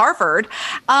degree at Harvard.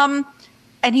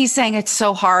 And he's saying it's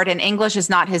so hard, and English is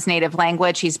not his native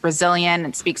language. He's Brazilian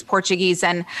and speaks Portuguese.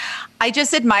 And I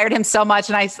just admired him so much.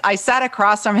 And I sat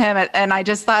across from him and I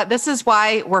just thought, this is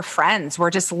why we're friends. We're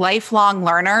just lifelong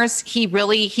learners.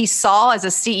 He saw as a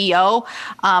CEO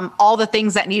all the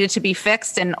things that needed to be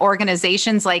fixed in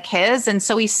organizations like his. And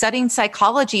so he's studying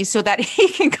psychology so that he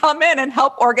can come in and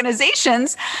help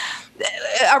organizations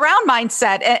around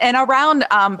mindset and around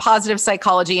positive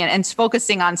psychology and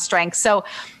focusing on strength. So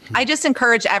I just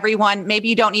encourage everyone, maybe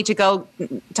you don't need to go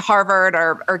to Harvard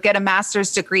or get a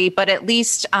master's degree, but at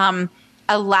least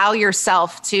allow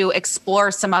yourself to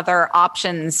explore some other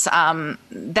options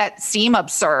that seem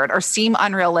absurd or seem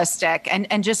unrealistic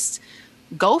and just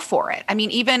go for it. I mean,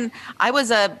 even I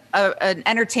was an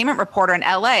entertainment reporter in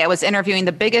LA. I was interviewing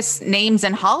the biggest names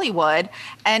in Hollywood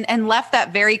and left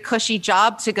that very cushy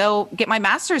job to go get my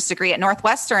master's degree at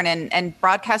Northwestern and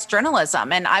broadcast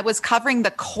journalism. And I was covering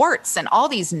the courts and all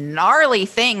these gnarly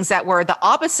things that were the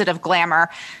opposite of glamour.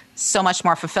 So much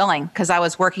more fulfilling because I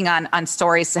was working on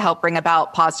stories to help bring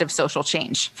about positive social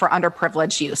change for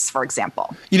underprivileged youth, for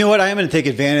example. You know what? I am going to take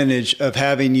advantage of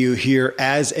having you here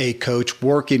as a coach,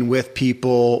 working with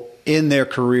people in their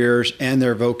careers and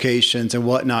their vocations and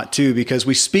whatnot too, because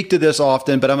we speak to this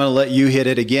often, but I'm going to let you hit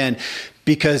it again,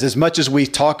 because as much as we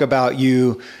talk about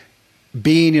you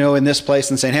being, in this place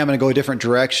and saying, hey, I'm going to go a different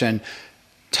direction,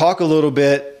 talk a little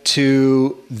bit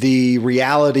to the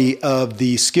reality of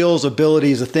the skills,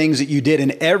 abilities, the things that you did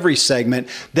in every segment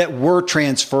that were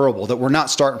transferable, that we're not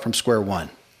starting from square one.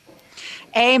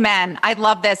 Amen. I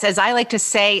love this. As I like to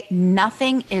say,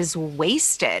 nothing is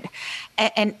wasted.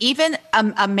 And even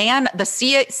a man, the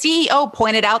CEO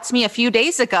pointed out to me a few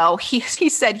days ago, he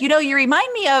said, you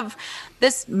remind me of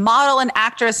this model and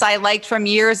actress I liked from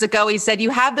years ago, he said,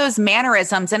 you have those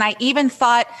mannerisms. And I even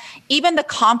thought, even the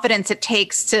confidence it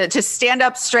takes to stand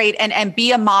up straight and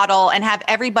be a model and have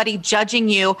everybody judging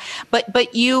you,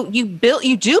 but you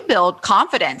do build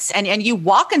confidence and you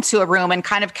walk into a room and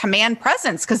kind of command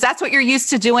presence, because that's what you're used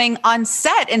to doing on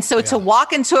set. And so to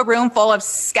walk into a room full of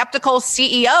skeptical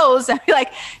CEOs and be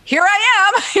like, here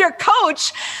I am, your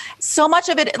coach. So much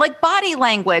of it, like body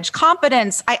language,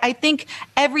 confidence. I think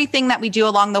everything that we do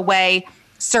along the way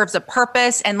serves a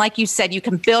purpose. And like you said, you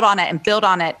can build on it and build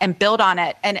on it and build on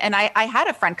it. And I had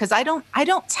a friend, because I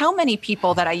don't tell many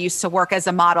people that I used to work as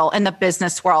a model in the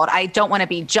business world. I don't want to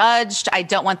be judged. I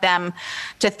don't want them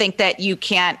to think that you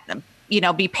can't,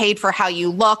 be paid for how you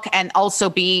look and also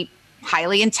be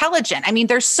highly intelligent. I mean,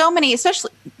 there's so many,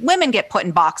 especially women get put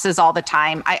in boxes all the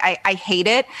time. I hate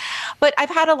it. But I've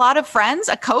had a lot of friends,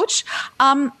 a coach,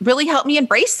 really help me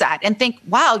embrace that and think,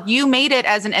 wow, you made it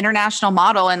as an international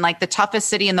model in like the toughest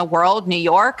city in the world, New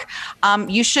York.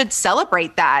 You should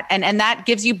celebrate that. And that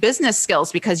gives you business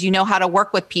skills because you know how to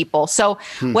work with people. So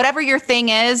whatever your thing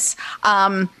is,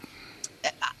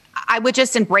 I would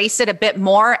just embrace it a bit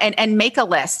more and make a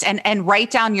list and write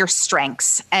down your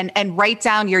strengths and write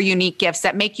down your unique gifts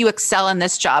that make you excel in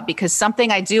this job. Because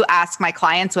something I do ask my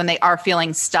clients when they are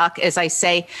feeling stuck is I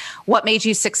say, what made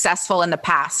you successful in the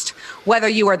past? Whether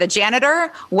you were the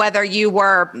janitor, whether you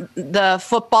were the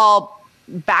football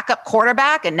backup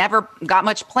quarterback and never got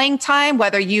much playing time,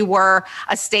 whether you were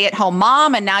a stay-at-home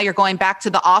mom and now you're going back to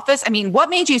the office. I mean, what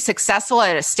made you successful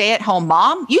as a stay-at-home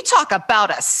mom? You talk about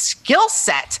a skill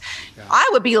set. Yeah. I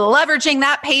would be leveraging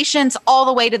that patience all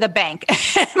the way to the bank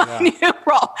in my new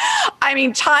role. I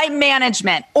mean, time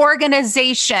management,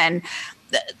 organization,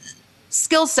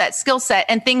 skill set,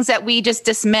 and things that we just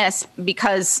dismiss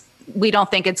because we don't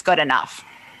think it's good enough.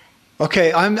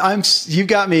 Okay, you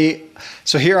got me.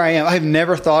 So here I am. I've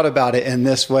never thought about it in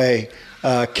this way,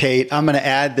 Kate. I'm going to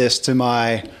add this to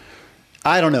my,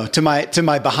 to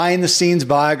my behind the scenes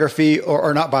biography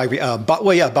or not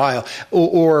biography, bio,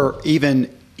 or even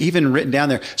written down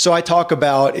there. So I talk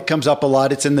about, it comes up a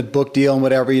lot. It's in the book deal and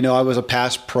whatever, I was a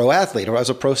past pro athlete or I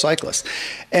was a pro cyclist,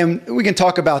 and we can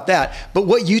talk about that. But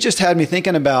what you just had me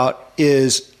thinking about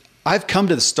is I've come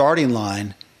to the starting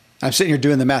line. I'm sitting here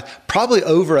doing the math, probably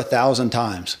over 1,000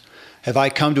 times have I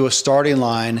come to a starting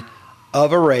line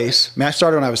of a race. I mean, I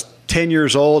started when I was 10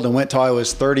 years old and went till I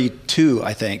was 32,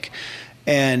 I think.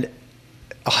 And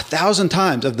 1,000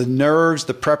 times of the nerves,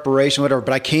 the preparation, whatever.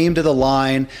 But I came to the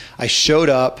line, I showed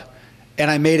up,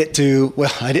 and I made it to,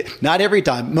 I did not every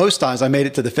time, most times I made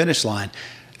it to the finish line.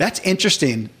 That's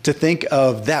interesting to think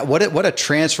of that. What a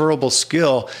transferable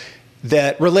skill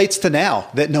that relates to now,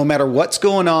 that no matter what's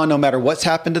going on, no matter what's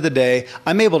happened to the day,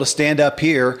 I'm able to stand up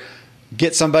here,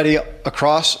 get somebody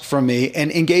across from me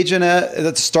and engage in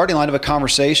the starting line of a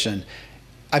conversation.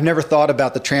 I've never thought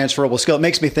about the transferable skill. It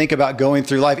makes me think about going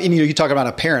through life. And you talk about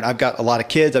a parent. I've got a lot of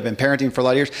kids. I've been parenting for a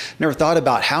lot of years. Never thought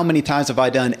about how many times have I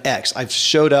done X. I've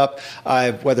showed up,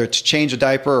 whether it's changed a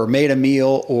diaper or made a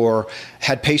meal or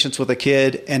had patience with a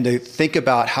kid, and to think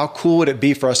about how cool would it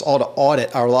be for us all to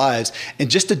audit our lives and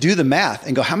just to do the math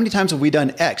and go, how many times have we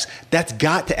done X? That's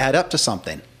got to add up to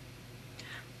something.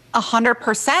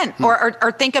 100%.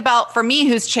 Or think about, for me,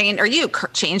 who's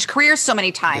changed careers so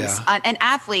many times, an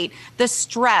athlete, the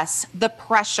stress, the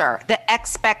pressure, the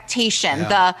expectation,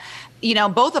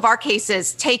 both of our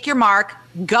cases, take your mark,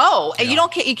 go. And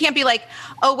you can't be like,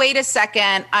 oh, wait a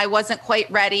second, I wasn't quite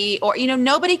ready. Or,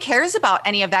 nobody cares about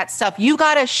any of that stuff. You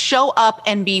got to show up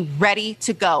and be ready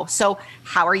to go. So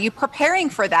how are you preparing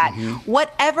for that?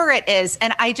 Whatever it is.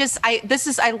 And I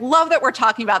love that we're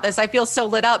talking about this. I feel so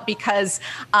lit up because,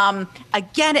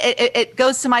 again, it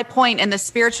goes to my point in the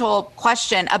spiritual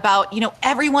question about,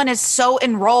 everyone is so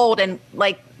enrolled and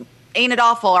like, ain't it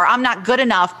awful, or I'm not good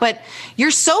enough, but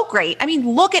you're so great. I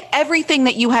mean, look at everything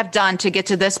that you have done to get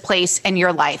to this place in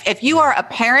your life. If you are a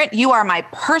parent, you are my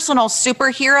personal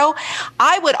superhero.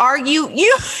 I would argue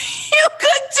you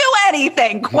could do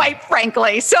anything, quite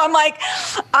frankly. So I'm like,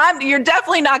 you're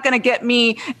definitely not going to get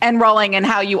me enrolling in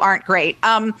how you aren't great.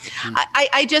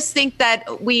 I just think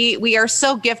that we are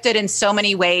so gifted in so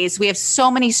many ways. We have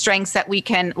so many strengths that we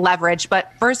can leverage,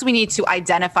 but first we need to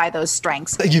identify those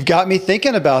strengths. You've got me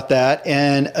thinking about that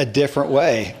in a different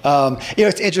way.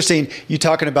 It's interesting you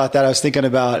talking about that. I was thinking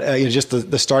about just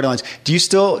the starting lines. Do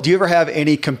you ever have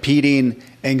any competing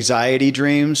anxiety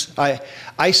dreams?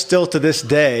 I still to this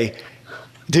day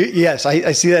Yes,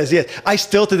 I see that as yes. I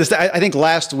still to this day, I think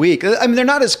last week, I mean, they're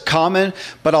not as common,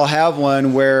 but I'll have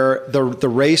one where the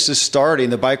race is starting,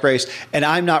 the bike race, and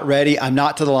I'm not ready. I'm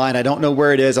not to the line. I don't know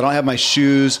where it is. I don't have my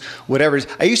shoes, whatever it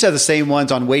is. I used to have the same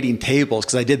ones on waiting tables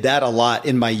because I did that a lot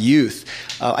in my youth.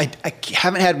 I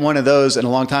haven't had one of those in a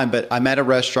long time, but I'm at a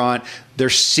restaurant. They're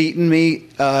seating me,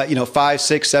 5,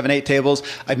 6, 7, 8 tables.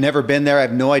 I've never been there. I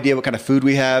have no idea what kind of food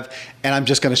we have. And I'm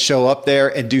just going to show up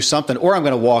there and do something, or I'm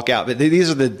going to walk out. But these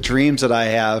are the dreams that I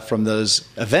have from those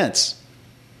events.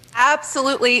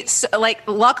 Absolutely. So,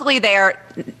 luckily they are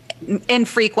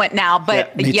infrequent now,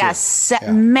 but yes,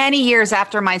 many years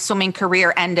after my swimming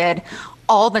career ended,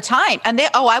 all the time. And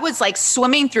I was like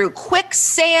swimming through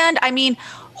quicksand. I mean,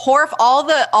 all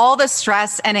the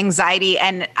stress and anxiety,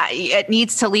 and it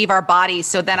needs to leave our body.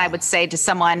 So then I would say to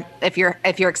someone, if you're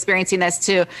experiencing this,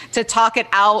 to talk it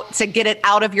out, to get it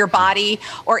out of your body.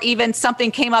 Or even something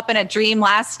came up in a dream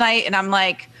last night, and I'm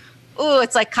like, ooh,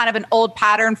 it's like kind of an old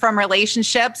pattern from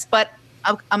relationships, but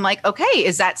I'm like, okay,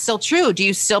 is that still true? Do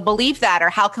you still believe that?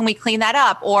 Or how can we clean that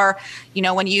up? Or,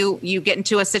 when you get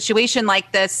into a situation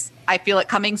like this, I feel it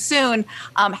coming soon.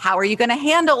 How are you going to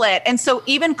handle it? And so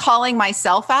even calling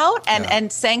myself out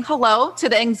and saying hello to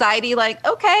the anxiety, like,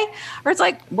 okay, or it's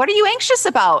like, what are you anxious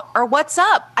about? Or what's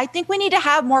up? I think we need to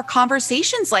have more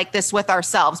conversations like this with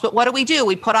ourselves. But what do?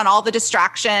 We put on all the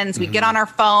distractions. We get on our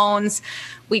phones.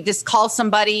 We just call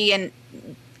somebody and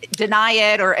deny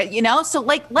it, or so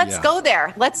let's go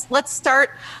there. Let's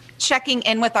start checking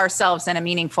in with ourselves in a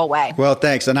meaningful way. Well,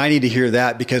 thanks. And I need to hear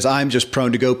that because I'm just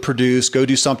prone to go do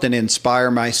something to inspire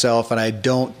myself, and I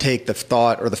don't take the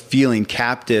thought or the feeling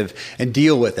captive and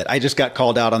deal with it. I just got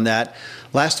called out on that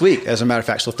last week, as a matter of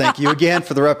fact. So thank you again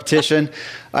for the repetition.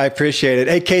 I appreciate it.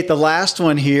 Hey, Kate, the last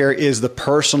one here is the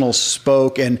personal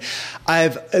spoke. And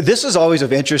this is always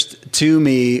of interest to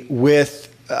me with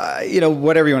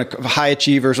whatever you want to, high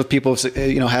achievers, with people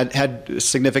who've, had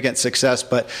significant success,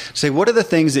 but say, what are the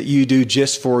things that you do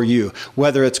just for you,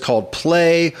 whether it's called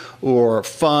play or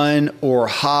fun or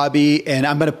hobby? And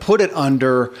I'm going to put it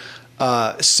under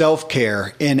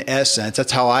self-care in essence.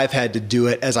 That's how I've had to do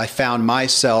it, as I found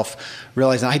myself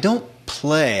realizing I don't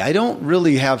play. I don't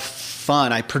really have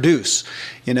fun. I produce,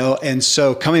 and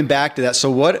so coming back to that.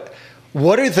 So what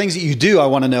are the things that you do? I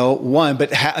want to know, one,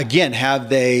 but again, have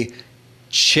they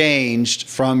changed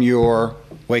from your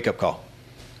wake-up call?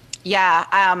 Yeah,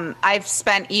 I've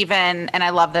spent and I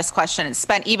love this question,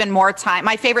 spent even more time.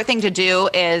 My favorite thing to do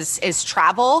is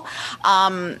travel,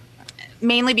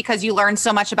 mainly because you learn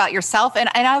so much about yourself. And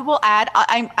I will add,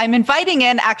 I'm inviting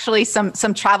in actually some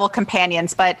travel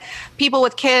companions, but people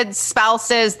with kids,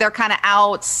 spouses, they're kind of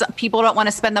out. People don't want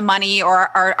to spend the money,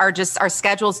 or are just, our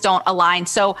schedules don't align.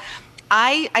 So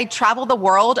I travel the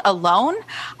world alone.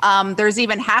 There's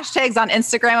even hashtags on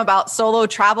Instagram about solo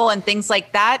travel and things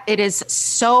like that. It is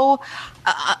so,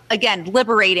 again,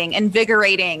 liberating,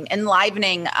 invigorating,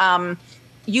 enlivening.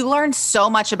 You learn so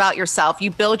much about yourself.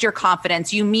 You build your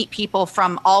confidence. You meet people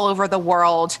from all over the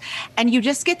world, and you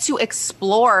just get to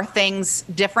explore things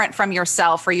different from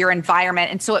yourself or your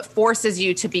environment. And so it forces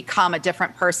you to become a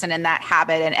different person in that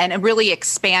habit and really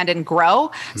expand and grow.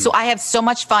 So I have so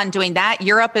much fun doing that.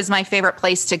 Europe is my favorite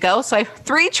place to go. So I have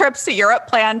 3 trips to Europe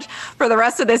planned for the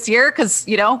rest of this year because,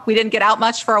 we didn't get out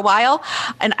much for a while.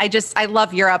 And I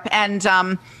love Europe. And,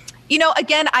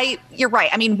 again, you're right.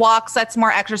 I mean, walks, that's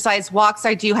more exercise. Walks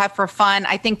I do have for fun.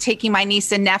 I think taking my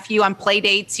niece and nephew on play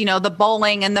dates, the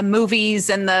bowling and the movies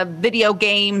and the video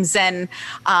games and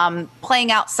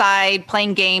playing outside,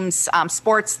 playing games,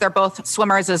 sports. They're both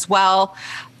swimmers as well.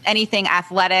 Anything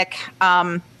athletic.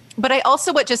 But I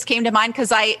also, what just came to mind,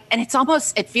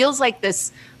 it feels like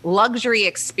this luxury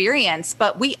experience,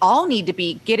 but we all need to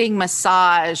be getting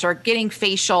massage or getting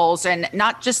facials, and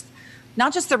not just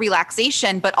the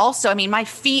relaxation, but also, my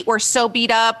feet were so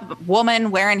beat up, woman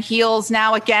wearing heels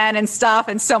now again and stuff.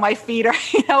 And so my feet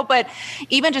are, but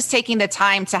even just taking the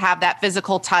time to have that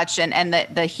physical touch and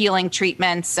the healing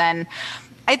treatments. And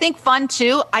I think fun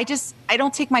too. I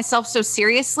don't take myself so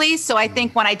seriously. So I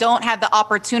think when I don't have the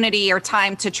opportunity or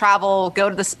time to travel, go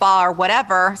to the spa or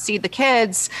whatever, see the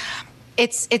kids,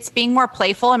 it's being more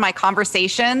playful in my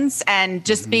conversations and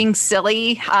just being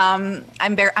silly. I'm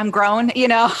grown,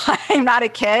 I'm not a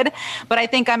kid, but I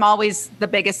think I'm always the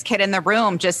biggest kid in the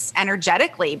room, just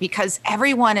energetically, because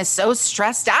everyone is so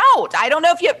stressed out. I don't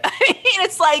know if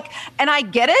it's like, and I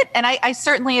get it. And I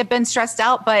certainly have been stressed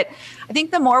out, but I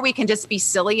think the more we can just be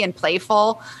silly and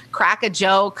playful, crack a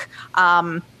joke,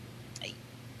 let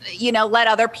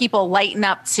other people lighten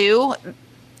up too,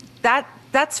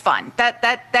 That's fun.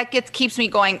 That keeps me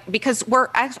going, because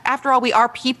after all, we are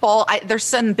people. There's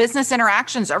some business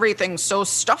interactions. Everything's so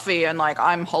stuffy and like,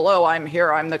 I'm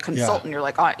here, I'm the consultant. Yeah. You're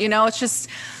like, it's just,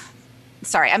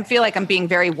 sorry, I feel like I'm being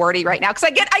very wordy right now because I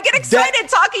get excited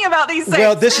talking about these things.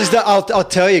 Well, this is I'll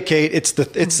tell you, Kate,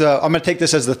 I'm going to take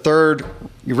this as the third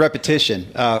repetition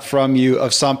from you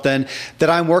of something that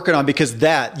I'm working on, because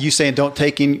that you saying don't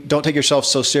take yourself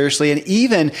so seriously,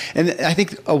 and I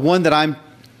think one that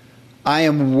I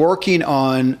am working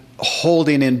on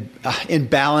holding in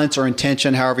balance or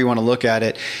intention, however you want to look at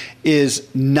it, is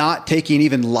not taking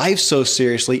even life so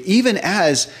seriously, even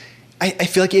as I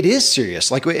feel like it is serious.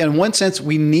 Like, in one sense,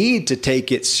 we need to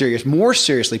take it more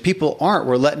seriously. People aren't.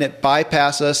 We're letting it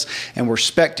bypass us, and we're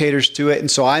spectators to it.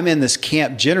 And so I'm in this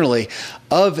camp generally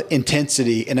of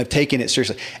intensity and of taking it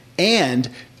seriously. And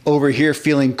over here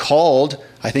feeling called,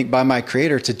 I think, by my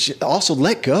Creator to also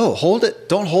let go. Hold it.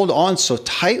 Don't hold on so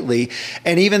tightly.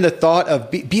 And even the thought of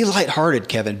be lighthearted,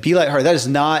 Kevin. Be lighthearted. That's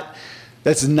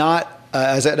not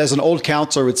as an old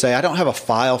counselor would say, I don't have a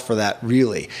file for that,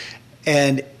 really.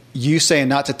 And you saying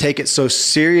not to take it so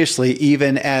seriously,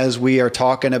 even as we are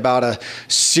talking about a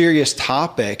serious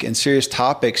topic and serious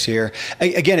topics here.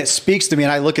 Again, it speaks to me,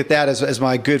 and I look at that as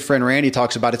my good friend Randy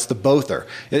talks about. It's the bother.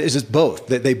 It's just both.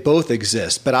 They both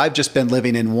exist. But I've just been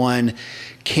living in one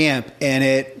camp, and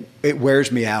it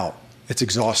wears me out. It's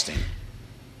exhausting.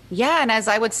 Yeah. And as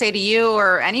I would say to you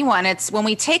or anyone, it's when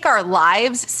we take our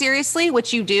lives seriously,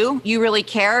 which you do, you really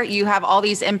care. You have all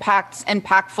these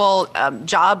impactful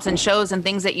jobs and shows and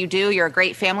things that you do. You're a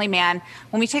great family man.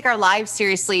 When we take our lives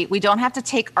seriously, we don't have to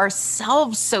take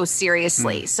ourselves so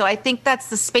seriously. So I think that's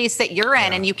the space that you're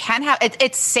in, and you can have,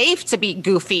 it's safe to be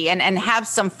goofy and have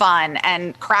some fun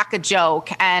and crack a joke.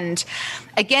 And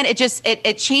again,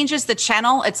 it changes the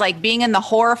channel. It's like being in the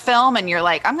horror film and you're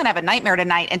like, I'm going to have a nightmare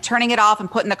tonight, and turning it off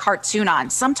and putting the cartoon on.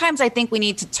 Sometimes I think we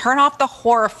need to turn off the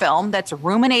horror film that's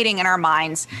ruminating in our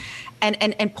minds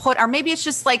and put, or maybe it's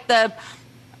just like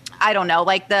I don't know,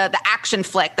 like the action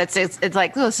flick it's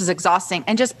like, oh, this is exhausting,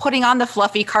 and just putting on the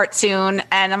fluffy cartoon.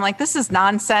 And I'm like, this is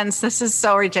nonsense. This is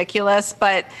so ridiculous,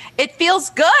 but it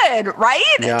feels good, right?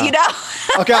 Yeah. You know?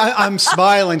 Okay. I'm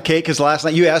smiling, Kate, because last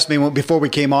night you asked me before we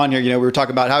came on here, we were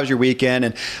talking about how was your weekend?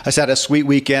 And I said, a sweet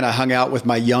weekend. I hung out with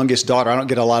my youngest daughter. I don't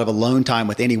get a lot of alone time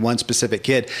with any one specific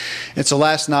kid. And so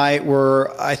last night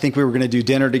I think we were going to do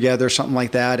dinner together, something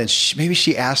like that. And maybe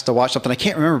she asked to watch something. I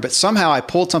can't remember, but somehow I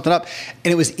pulled something up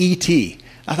and it was E.T.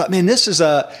 I thought, man, this is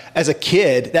as a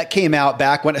kid, that came out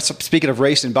back when, speaking of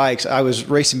racing bikes, I was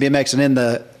racing BMX, and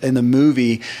in the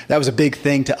movie, that was a big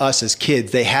thing to us as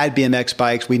kids. They had BMX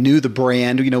bikes. We knew the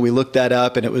brand, we looked that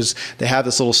up, and they have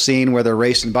this little scene where they're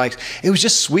racing bikes. It was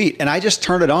just sweet. And I just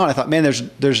turned it on. I thought, man, this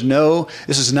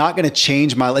is not going to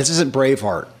change my life. This isn't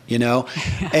Braveheart,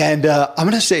 and I'm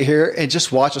going to sit here and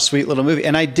just watch a sweet little movie.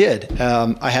 And I did.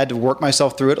 I had to work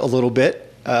myself through it a little bit.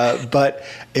 But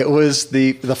it was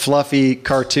the fluffy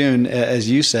cartoon, as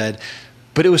you said,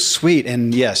 but it was sweet.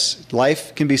 And yes,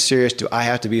 life can be serious. Do I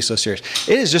have to be so serious?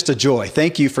 It is just a joy.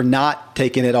 Thank you for not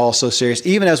taking it all so serious,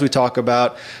 even as we talk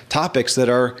about topics that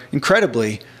are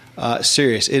incredibly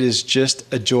serious. It is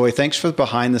just a joy. Thanks for the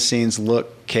behind the scenes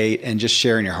look, Kate, and just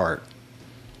sharing your heart.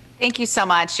 Thank you so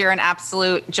much. You're an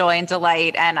absolute joy and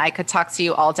delight, and I could talk to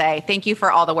you all day. Thank you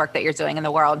for all the work that you're doing in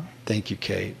the world. Thank you,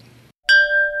 Kate.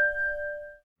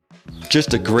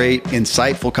 Just a great,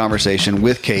 insightful conversation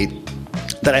with Kate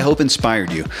that I hope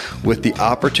inspired you with the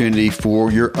opportunity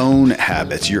for your own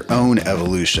habits, your own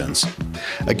evolutions.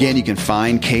 Again, you can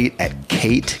find Kate at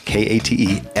Kate,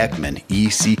 K-A-T-E, Eckman,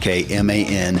 ECKMAN.TV.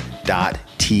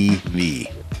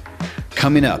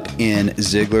 Coming up in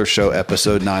Ziglar Show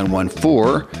episode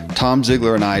 914, Tom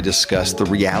Ziglar and I discuss the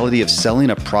reality of selling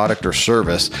a product or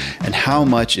service and how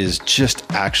much is just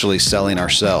actually selling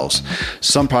ourselves.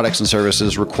 Some products and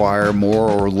services require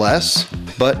more or less,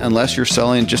 but unless you're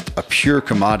selling just a pure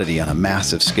commodity on a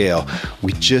massive scale,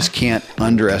 we just can't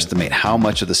underestimate how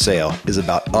much of the sale is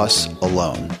about us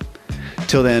alone.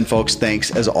 Till then, folks, thanks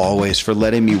as always for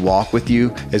letting me walk with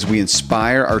you as we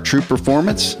inspire our true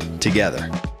performance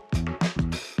together.